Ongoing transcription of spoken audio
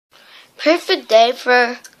Perfect day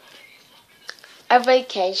for a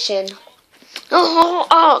vacation.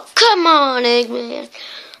 Oh, come on, Eggman.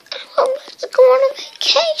 Let's go on a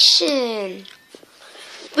vacation.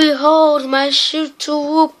 Behold my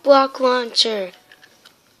shoot-to-whoop block launcher.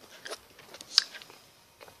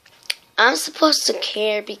 I'm supposed to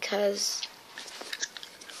care because...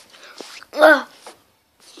 Oh,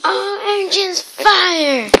 engine's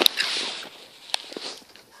fire!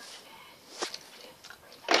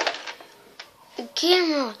 The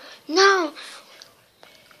camera, no!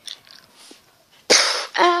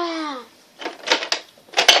 Ah!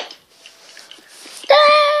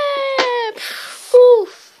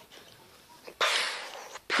 Oof!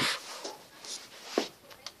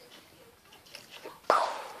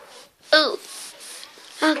 Ooh!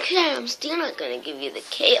 Okay, I'm still not gonna give you the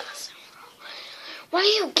Chaos Emerald. Why do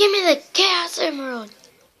you give me the Chaos Emerald?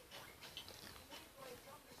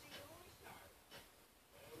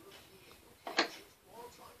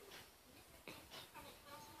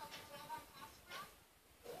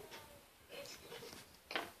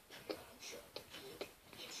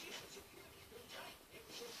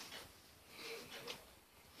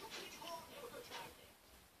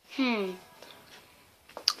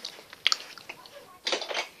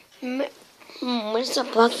 Where's the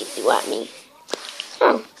block you threw at me?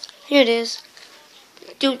 Oh, here it is.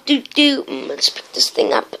 Let's pick this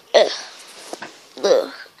thing up.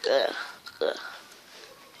 Ugh.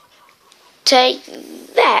 Take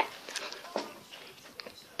that.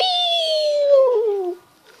 Pew!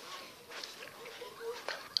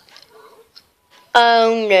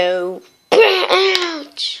 Oh no.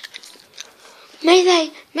 Ouch!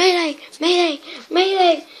 Mayday! Mayday! Mayday!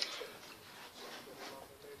 Mayday!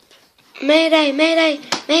 Mayday! Mayday!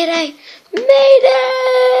 Mayday! Mayday!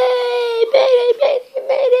 Mayday!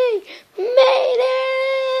 Mayday! Mayday!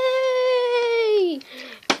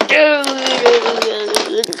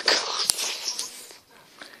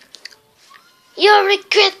 You'll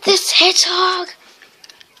regret this, hedgehog.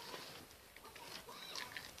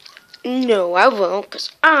 No, I won't,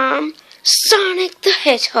 because I'm Sonic the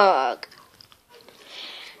Hedgehog.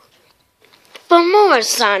 For more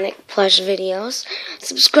Sonic plush videos,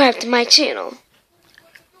 subscribe to my channel.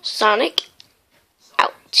 Sonic,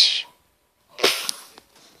 ouch.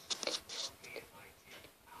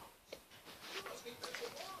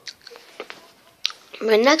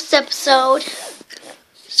 My next episode,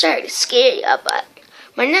 sorry to scare you, but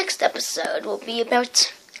my next episode will be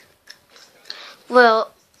about,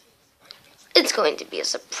 well, it's going to be a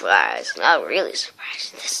surprise. Not really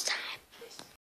surprising this time.